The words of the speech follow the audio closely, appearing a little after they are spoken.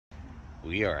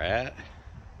We are at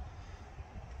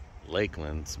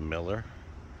Lakeland's Miller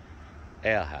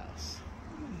Ale House,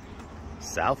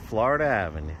 South Florida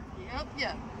Avenue.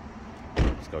 Yep.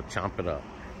 Let's go chomp it up.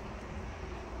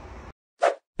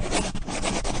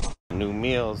 New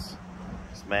meals: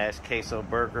 smashed queso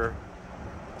burger,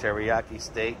 teriyaki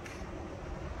steak,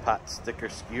 pot sticker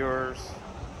skewers,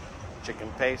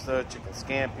 chicken pesto, chicken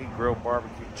scampi, grilled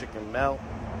barbecue chicken melt,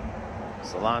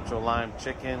 cilantro lime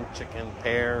chicken, chicken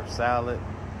pear salad,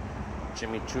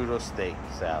 chimichurro steak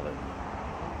salad.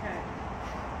 Okay.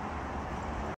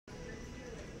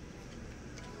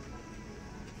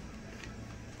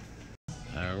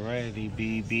 Alrighty,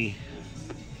 BB.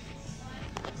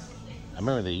 I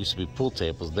remember there used to be pool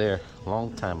tables there a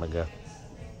long time ago.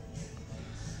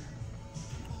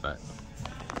 But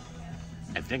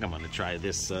I think I'm gonna try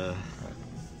this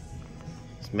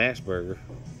smash burger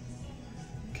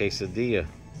quesadilla.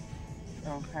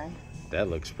 Okay. That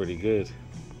looks pretty good.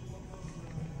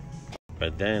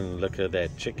 But then look at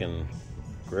that chicken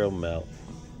grill melt.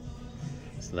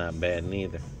 It's not bad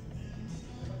neither.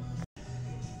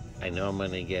 I know I'm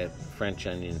gonna get French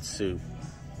onion soup.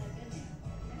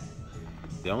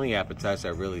 The only appetizer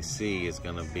I really see is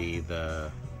gonna be the,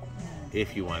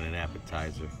 if you want an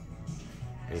appetizer,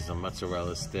 is the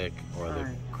mozzarella stick or the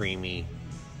creamy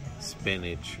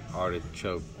spinach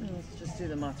artichoke. Let's just do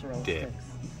the mozzarella dip. sticks.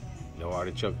 No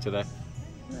artichoke today?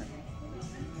 No.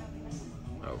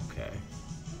 Okay.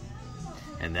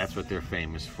 And that's what they're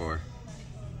famous for.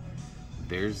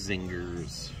 They're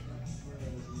zingers.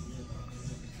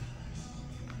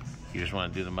 You just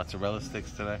want to do the mozzarella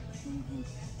sticks today? Mm-hmm.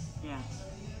 Yeah.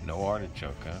 No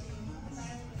artichoke, huh?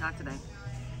 Not today.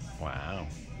 Wow.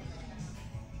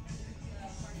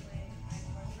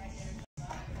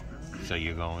 So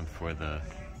you're going for the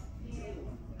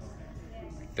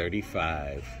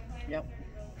 35 Yep.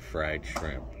 fried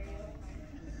shrimp.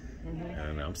 Mm-hmm. I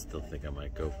don't know, I'm still think I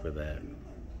might go for that.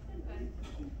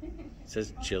 It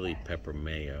says chili pepper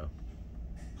mayo.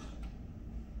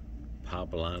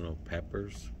 Poblano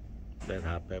peppers. Is that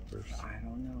hot peppers? I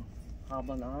don't know.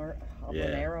 Habanero?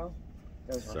 Yeah.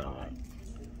 Those are hot.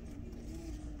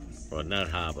 Well, not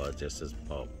haba, it just says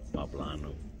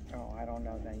poblano. Oh, I don't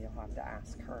know. Then you'll have to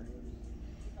ask her.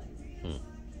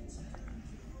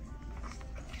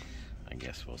 I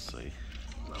guess we'll see.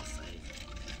 We'll see.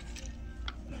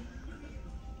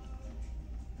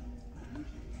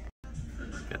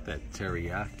 Got that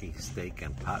teriyaki steak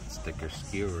and pot sticker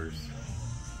skewers.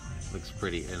 Looks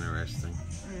pretty interesting.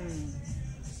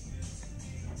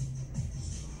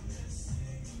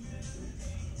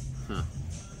 Huh.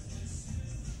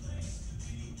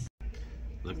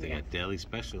 Look, they got daily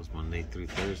specials Monday through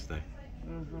Thursday.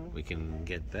 We can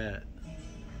get that.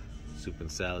 Soup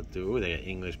and salad too. Ooh, they got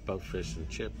English bugfish and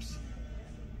chips.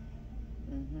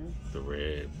 The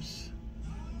ribs.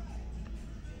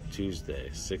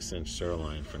 Tuesday, 6-inch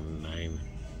sirloin for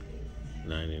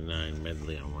 $9.99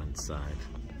 medley on one side.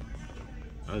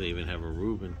 Oh, they even have a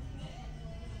Reuben.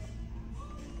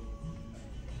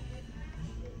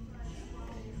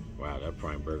 Wow, that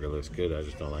prime burger looks good. I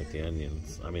just don't like the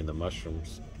onions. I mean the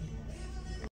mushrooms.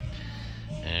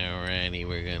 Alrighty,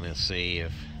 we're gonna see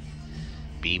if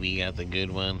BB got the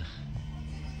good one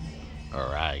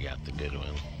or I got the good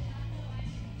one.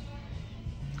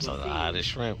 So the hottest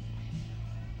shrimp.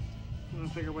 I'm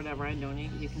gonna figure whatever I don't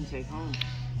eat, you can take home.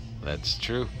 That's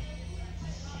true.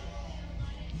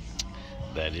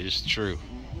 That is true.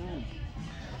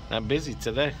 Not busy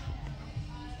today.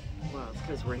 Well, it's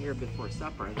because we're here before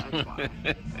supper, that's why.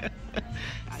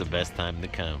 It's the best time to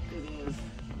come. It is.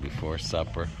 Before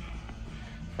supper.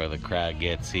 Before the crowd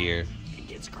gets here. It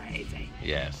gets crazy.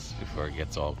 Yes, before it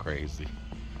gets all crazy.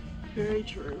 Very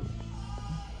true.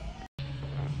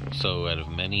 So out of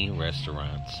many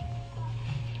restaurants,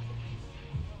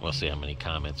 we'll see how many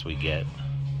comments we get.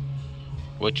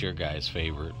 What's your guys'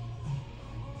 favorite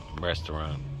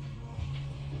restaurant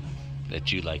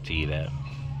that you like to eat at?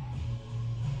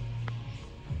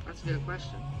 That's a good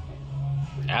question.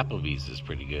 Applebee's is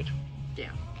pretty good.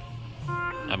 Yeah.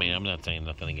 I mean, I'm not saying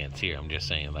nothing against here. I'm just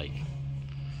saying, like,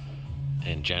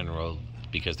 in general,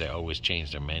 because they always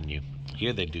change their menu.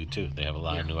 Here they do, too. They have a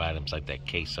lot of new items, like that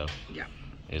queso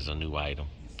is a new item.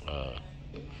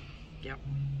 Yep.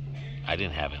 I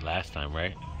didn't have it last time,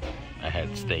 right? I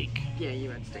had steak. Yeah, you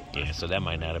had steak. Yeah, so that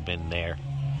might not have been there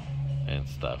and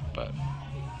stuff, but...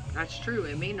 That's true.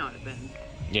 It may not have been.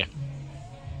 Yeah.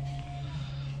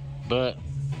 But...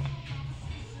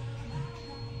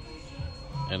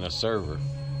 And a server.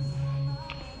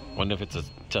 Wonder if it's a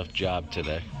tough job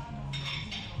today.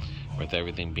 With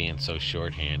everything being so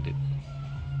short-handed.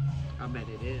 I bet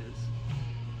it is.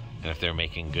 And if they're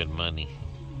making good money,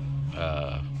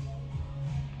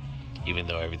 even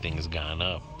though everything's gone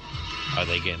up, are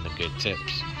they getting the good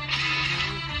tips?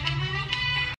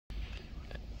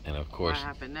 And of course, what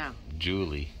happened now?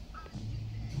 Julie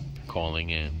calling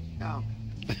in. Oh,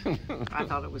 I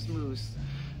thought it was Moose.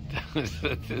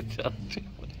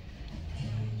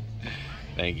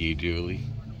 Thank you, Julie.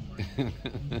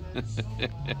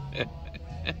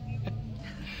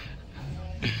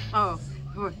 Oh,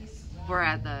 we're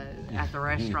at the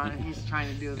restaurant and he's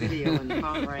trying to do a video on the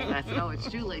phone right now. I said, oh, it's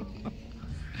Julie.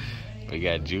 We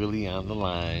got Julie on the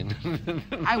line.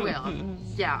 I will.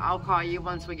 Yeah, I'll call you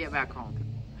once we get back home.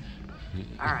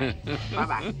 All right.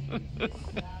 Bye-bye.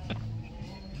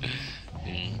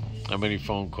 How many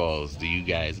phone calls do you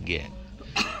guys get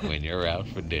when you're out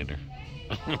for dinner?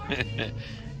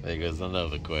 There goes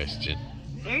another question.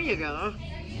 There you go.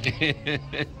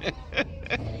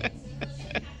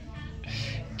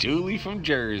 Julie from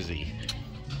Jersey.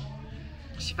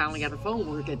 She finally got her phone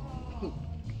working.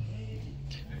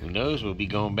 Who knows? We'll be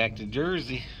going back to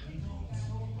Jersey.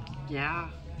 Yeah.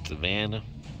 Savannah.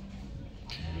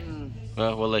 Mm.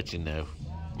 Well, we'll let you know.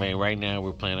 I mean, right now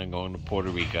we're planning on going to Puerto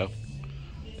Rico.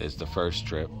 It's the first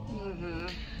trip. Mm-hmm.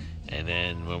 And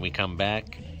then when we come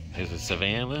back, is it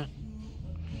Savannah?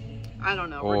 I don't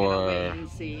know. We're going to wait and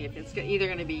see if it's either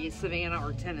going to be Savannah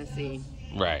or Tennessee.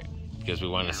 Right. Because we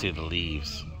want to see the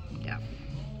leaves. Yeah.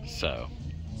 So,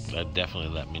 definitely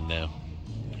let me know.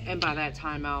 And by that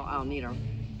time, I'll need a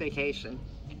vacation.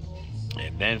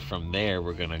 And then from there,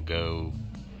 we're going to go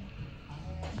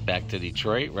back to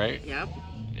Detroit, right? Yep.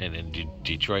 And then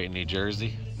Detroit and New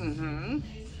Jersey? Mm-hmm.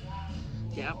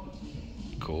 Yep.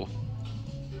 Cool.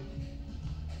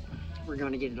 We're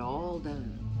going to get it all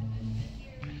done.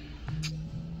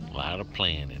 A lot of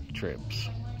planning, trips.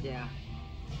 Yeah.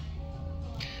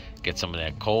 Get some of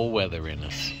that cold weather in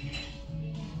us.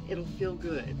 It'll feel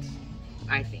good,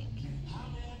 I think.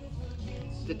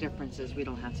 The difference is we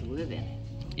don't have to live in it.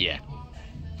 Yeah.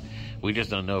 We just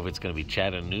don't know if it's going to be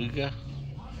Chattanooga.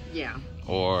 Yeah.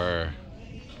 Or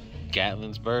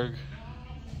Gatlinburg.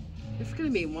 It's going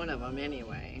to be one of them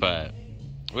anyway. But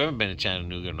we haven't been to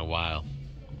Chattanooga in a while.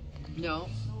 No.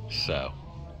 So.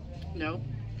 No.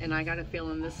 And I got a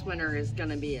feeling this winter is going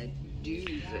to be a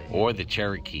doozy. Or the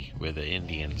Cherokee, where the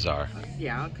Indians are.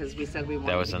 Yeah, because we said we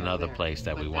wanted that was to go another there. place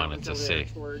that we wanted to see.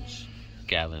 Towards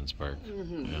Gatlinburg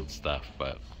and stuff,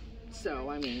 but.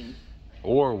 So, I mean.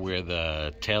 Or where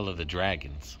the Tail of the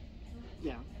Dragons.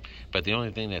 Yeah. But the only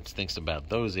thing that stinks about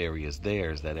those areas there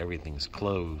is that everything's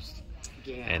closed.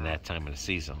 Yeah. And that time of the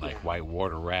season, like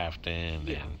whitewater rafting,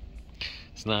 Yeah. and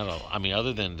it's not. I mean,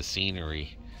 other than the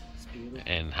scenery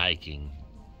and hiking,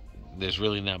 there's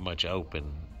really not much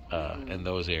open in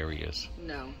those areas.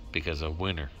 No. Because of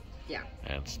winter. Yeah.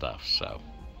 And stuff. So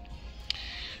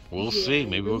we'll see.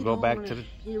 Maybe we'll go back to the.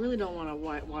 You really don't want to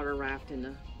whitewater raft in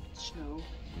the snow.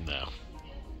 No.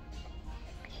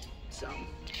 So.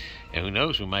 And who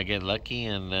knows? We might get lucky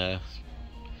and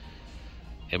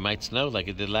it might snow like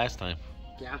it did last time.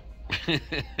 Yeah.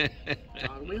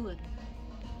 God willing.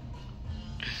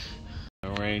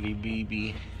 Alrighty,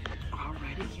 BB.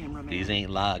 Alrighty, cameraman. These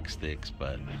ain't log sticks,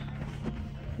 but.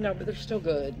 No, but they're still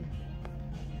good.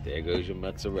 There goes your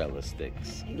mozzarella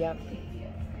sticks. Yep.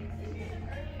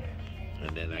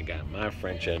 And then I got my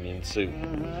French onion soup.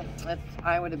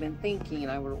 I would have been thinking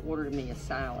I would have ordered me a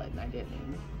salad, and I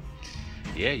didn't.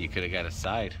 Yeah, you could have got a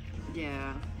side.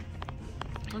 Yeah.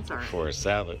 That's alright. For a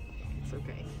salad. It's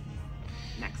okay.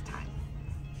 Next time.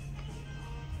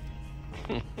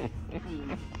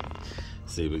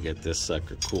 See, we get this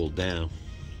sucker cooled down.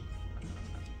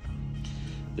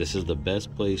 This is the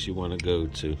best place you want to go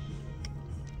to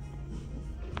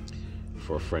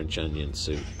for French onion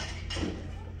soup.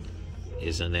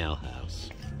 Is an ale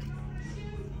house.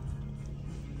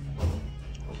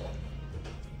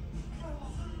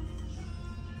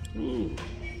 Ooh.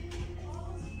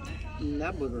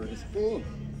 That booger is full.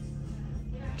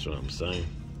 That's what I'm saying.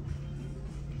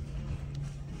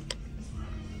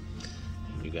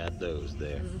 You got those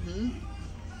there.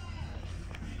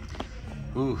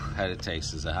 Ooh, how'd it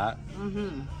taste? Is it hot?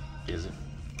 Is it?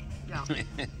 Yeah.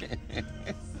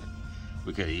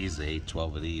 We could have easily ate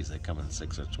 12 of these. They come in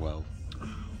 6 or 12.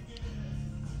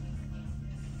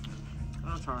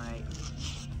 That's alright.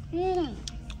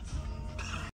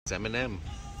 It's M&M.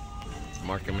 It's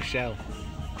Mark and Michelle.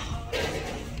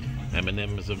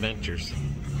 M&M's Adventures.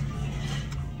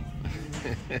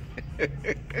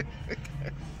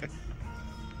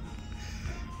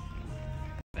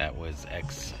 That was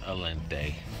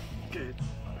excelente. Good.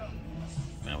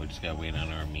 Now we just gotta wait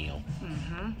on our meal.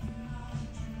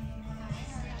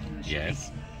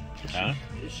 Yes.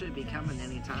 It should be coming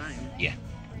anytime. Yeah.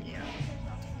 Yeah.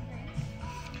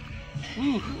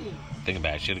 Whew. Think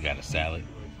about it. I should have got a salad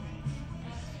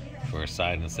for a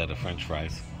side instead of French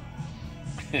fries.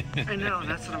 I know.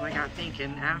 That's what I got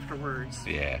thinking afterwards.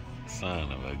 Yeah.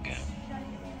 Son of a gun.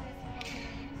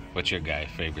 What's your guy's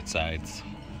favorite sides?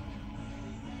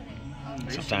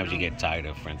 Sometimes you get tired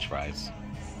of French fries.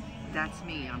 That's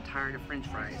me. I'm tired of French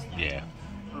fries. Yeah.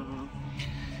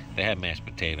 They had mashed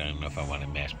potato. I don't know if I wanted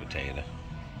mashed potato.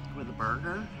 With a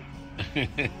burger?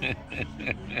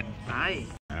 Nice.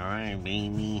 Alright,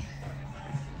 baby.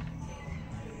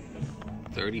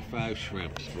 35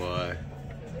 shrimps, boy.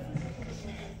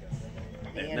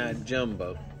 They're not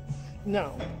jumbo.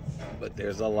 No. But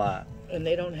there's a lot. And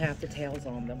they don't have the tails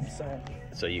on them, so.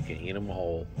 So you can eat them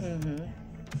whole.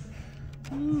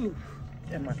 Ooh.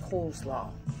 And my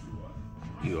coleslaw.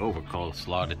 You over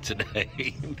coleslawed it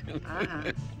today.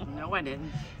 No, I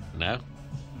didn't. No?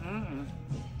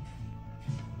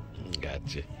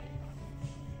 Gotcha.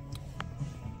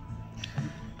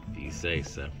 You say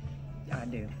so. I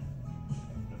do.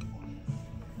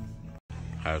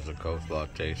 How's the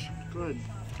coleslaw taste? Good.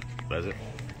 Does it?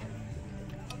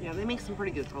 Yeah, they make some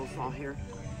pretty good coleslaw here.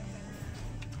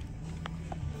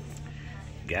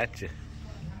 Gotcha.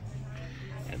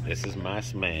 And this is my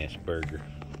smash burger.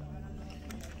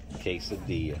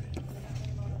 Quesadilla.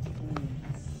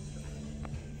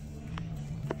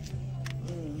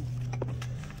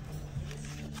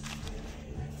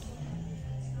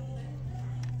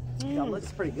 That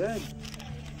looks pretty good.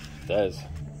 It does.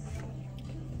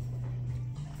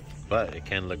 But it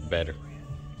can look better.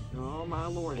 Oh my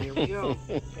Lord, here we go.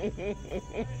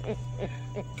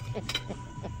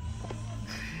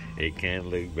 It can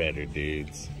look better,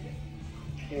 dudes.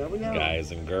 Here we go.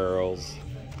 Guys and girls.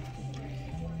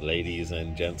 Ladies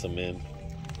and gentlemen.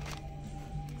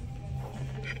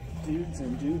 Dudes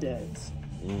and dudettes.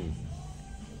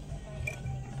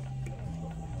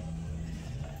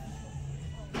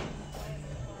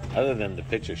 Other than the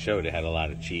picture showed, it had a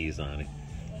lot of cheese on it.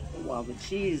 Well, the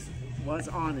cheese was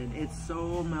on it. It's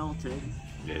so melted.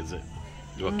 Is it?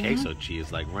 Well, queso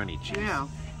cheese, like runny cheese. Yeah.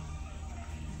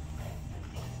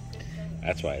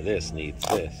 That's why this needs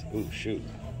this. Ooh, shoot.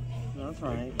 That's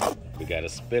right. We got a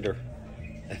spitter.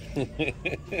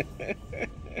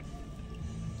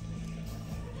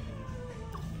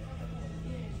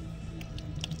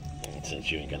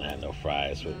 Since you ain't gonna have no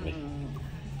fries with me.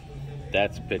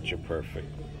 That's picture perfect.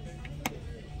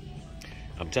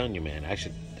 I'm telling you, man, I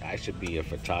should be a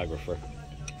photographer.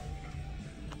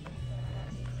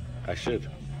 I should.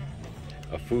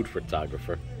 A food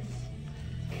photographer.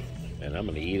 And I'm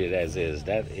gonna eat it as is.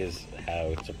 That is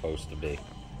how it's supposed to be.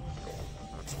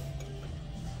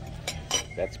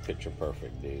 That's picture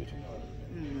perfect, dude.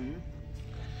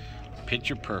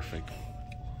 Picture perfect.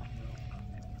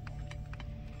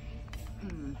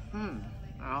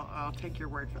 I'll take your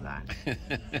word for that.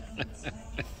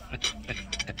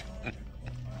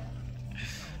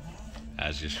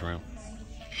 How's your shrimp?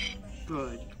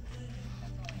 Good.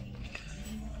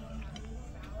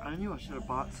 I knew I should have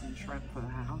bought some shrimp for the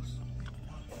house.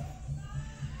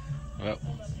 Well,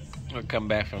 we'll come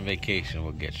back from vacation,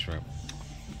 we'll get shrimp.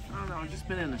 I don't know, I've just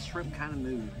been in a shrimp kind of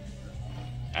mood.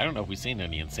 I don't know if we've seen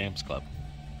any in Sam's Club.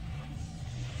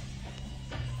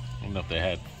 I don't know if they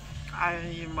had. I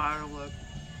didn't even bother to look.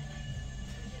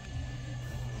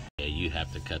 Yeah, you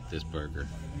have to cut this burger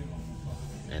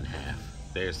in half.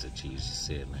 There's the cheese, you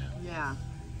see it now. Yeah.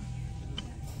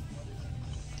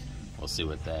 We'll see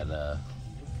what that,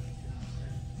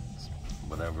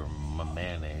 whatever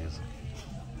mayonnaise.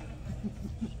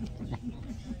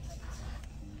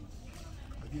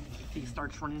 If he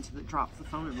starts running to drops the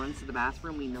phone and runs to the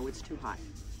bathroom, we know it's too hot.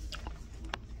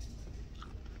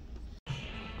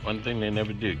 One thing they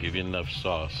never do, give you enough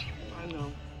sauce I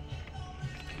know.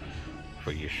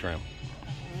 for your shrimp.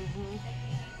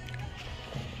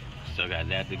 Still got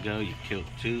that to go. You killed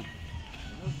 2.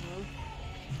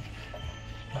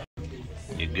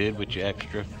 You good with your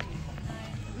extra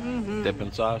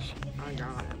dipping sauce? I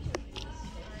got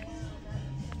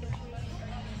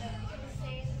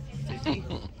it.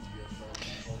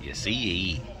 You see, you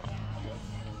eat.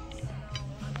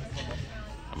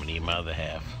 I'm gonna eat my other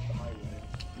half.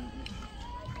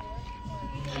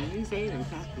 And these ain't in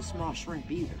fact the small shrimp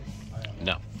either.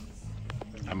 No.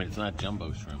 I mean, it's not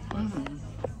jumbo shrimp, but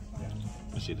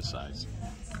let's see the size.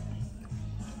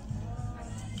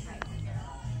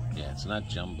 Yeah, it's not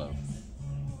jumbo,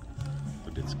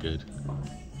 but it's good.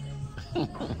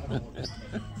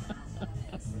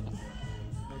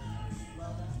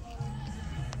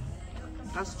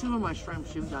 That's 2 of my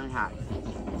shrimps you've done had.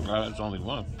 That's only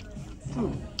 1.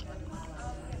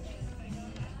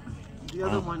 The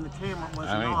other one, the camera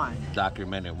wasn't on.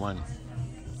 Documented one.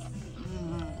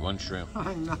 One shrimp.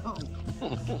 I know.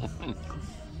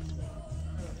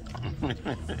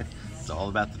 It's all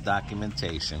about the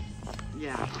documentation.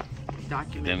 Yeah.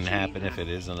 Documentation. Didn't happen if it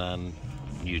isn't on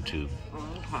YouTube.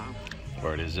 Okay.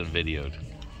 Or it isn't videoed.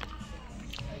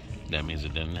 That means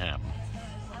it didn't happen.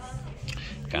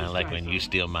 Kind of like when you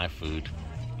steal my food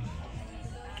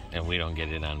and we don't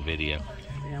get it on video.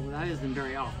 Yeah, well, that isn't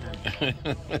very often.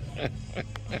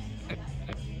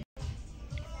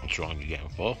 What's wrong? You getting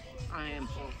full? I am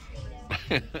full.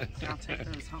 I'll take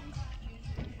those home.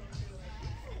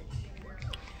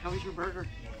 How was your burger?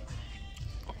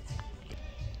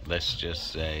 Let's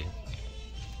just say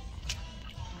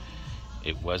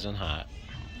it wasn't hot.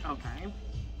 Okay.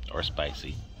 Or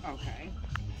spicy. Okay.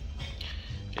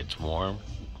 It's warm.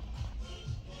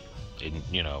 It,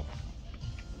 you know,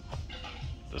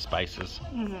 the spices.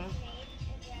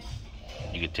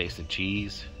 You could taste the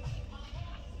cheese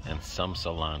and some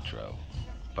cilantro,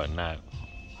 but not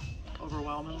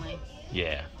overwhelmingly.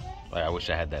 Yeah, like I wish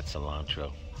I had that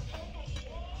cilantro.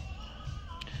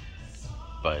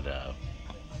 But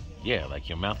yeah, like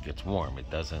your mouth gets warm.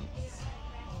 It doesn't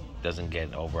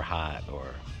get over hot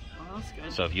or. Oh, that's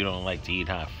good. So if you don't like to eat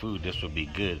hot food, this would be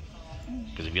good.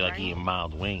 Because if you like eating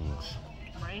mild wings,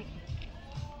 right?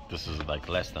 This is like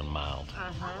less than mild.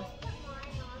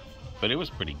 But it was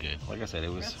pretty good. Like I said, it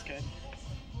was. That's good.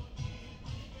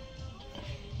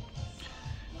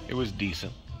 It was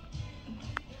decent.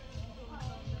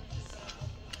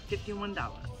 $51.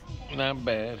 Not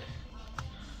bad.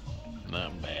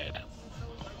 Not bad.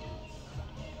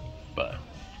 But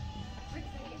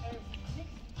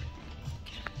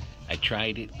I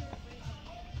tried it.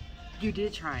 You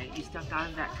did try it. You stepped out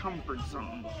of that comfort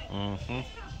zone.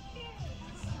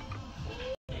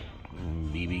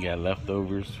 BB got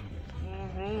leftovers.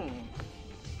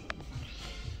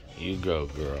 You go,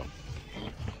 girl.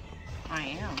 I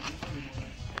am.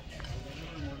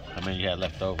 How many you had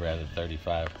left over out of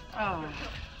 35? Oh.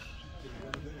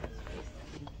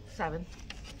 7.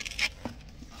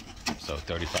 So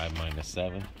 35 minus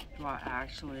 7? Well,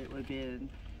 actually, it would be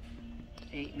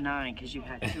 8, 9, because you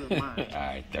had 2 of mine.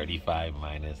 Alright, 35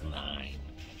 minus 9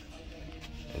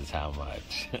 is how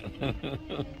much?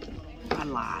 A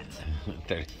lot.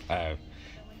 35,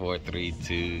 4, 3,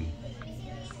 2,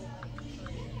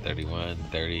 31,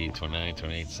 30, 29,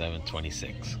 28, 7,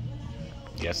 26.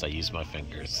 Yes, I use my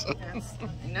fingers. Yes.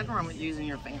 Nothing wrong with using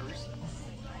your fingers.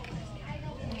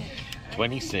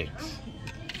 26.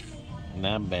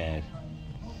 Not bad.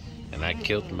 And I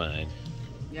killed mine.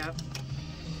 Yep.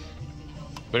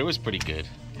 But it was pretty good,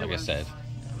 like I said.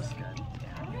 It was good.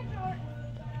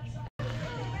 Yeah.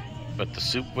 But the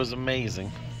soup was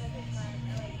amazing.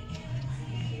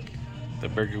 The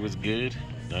burger was good.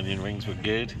 The onion rings were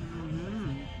good.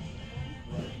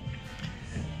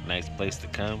 Nice place to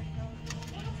come.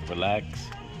 Relax.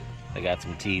 They got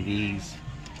some TVs.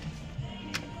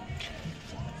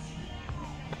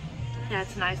 Yeah,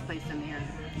 it's a nice place in here.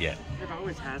 Yeah. It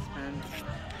always has been.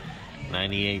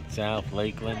 98 South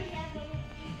Lakeland,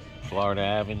 Florida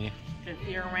Avenue. If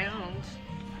you're around,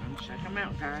 come check them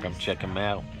out, guys. Come check them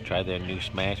out. Try their new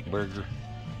smash burger.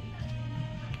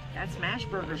 That smash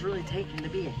burger's really taken to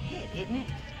be a hit, isn't it?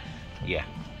 Yeah.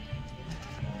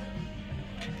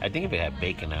 I think if it had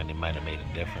bacon on it, it might have made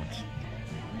a difference.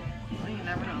 Well, you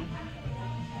never know.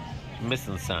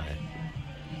 Missing sign.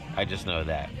 I just know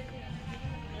that.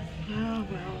 Oh,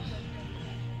 well.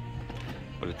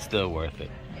 But it's still worth it.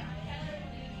 Yeah.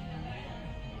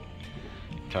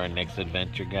 To our next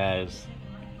adventure, guys.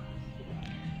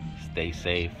 Stay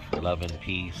safe, love and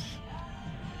peace,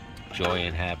 joy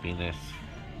and happiness.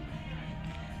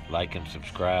 Like and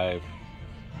subscribe.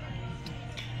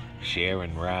 Share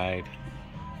and ride.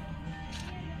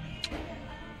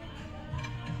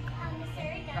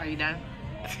 Are you done?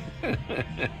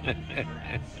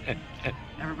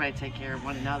 Everybody take care of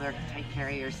one another. Take care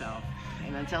of yourself.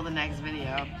 And until the next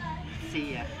video,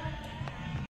 see ya.